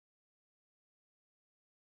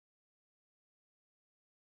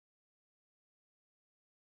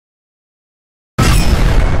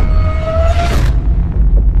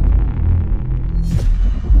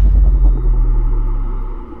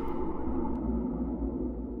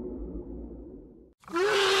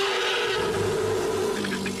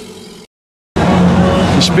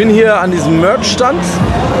ich bin hier an diesem Merch-Stand.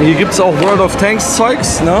 Hier gibt es auch World of Tanks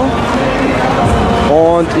Zeugs. Ne?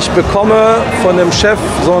 Und ich bekomme von dem Chef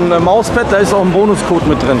so ein Mauspad, da ist auch ein Bonuscode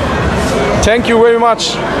mit drin. Thank you very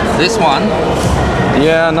much. This one?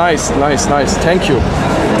 Yeah, nice. Thank you.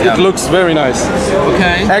 Yeah. It looks very nice.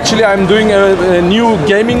 Okay. Actually, I'm doing a new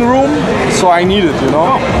gaming room, so I need it, you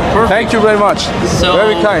know. Oh, perfect. Thank you very much. So,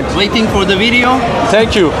 very kind. Waiting for the video?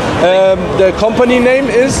 Thank you. The company name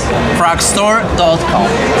is? FRAGSTORE.com.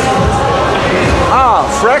 Ah,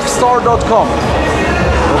 FRAGSTORE.com.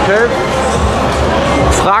 Okay.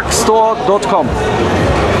 FRAGSTORE.com.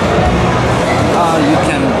 You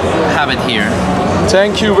can have it here.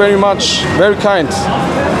 Thank you very much. Very kind.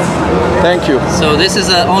 Thank you. So this is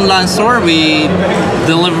an online store. We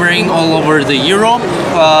delivering all over the Europe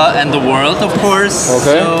and the world, of course.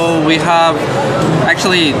 Okay. So we have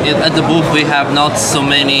actually at the booth we have not so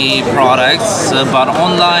many products, but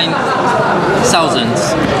online thousands.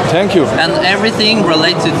 Thank you. And everything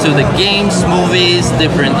related to the games, movies,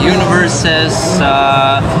 different universes,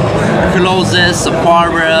 clothes,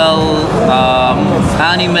 apparel,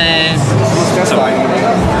 anime, so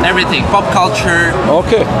everything, pop culture.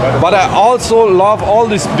 Okay, but I also love all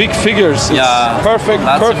these big figures. It's perfect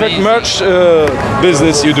amazing. merch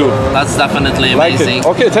business you do. That's definitely amazing. Like it.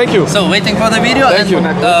 Okay, thank you. So waiting for the video. Thank you.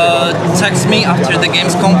 Text me after the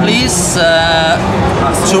Gamescom, please.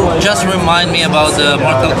 To just remind me about the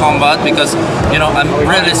Mortal Kombat, because you know I'm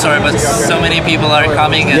really sorry, but so many people are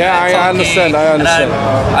coming. And yeah, I understand. And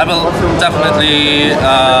I will definitely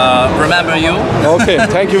remember you. Okay,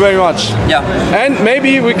 thank you very much. Yeah. And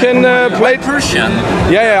maybe we can play Persian.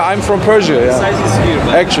 Yeah, I'm from Persia.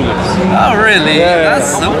 Yeah. Actually. Oh, really? Yeah,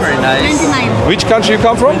 That's super nice. 29. Which country you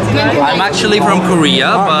come from? I'm actually from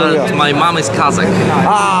Korea, but Korea. my mom is Kazakh.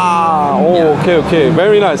 Ah, oh, okay.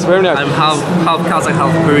 Very nice. I'm half Kazakh,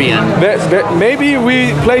 half Korean. Maybe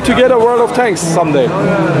we play together World of Tanks someday.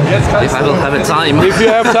 If I will have a time. If you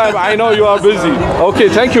have time, I know you are busy. Okay,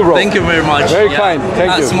 thank you, bro. Thank you very much. Very kind.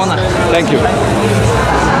 Thank you. Simona. Thank you.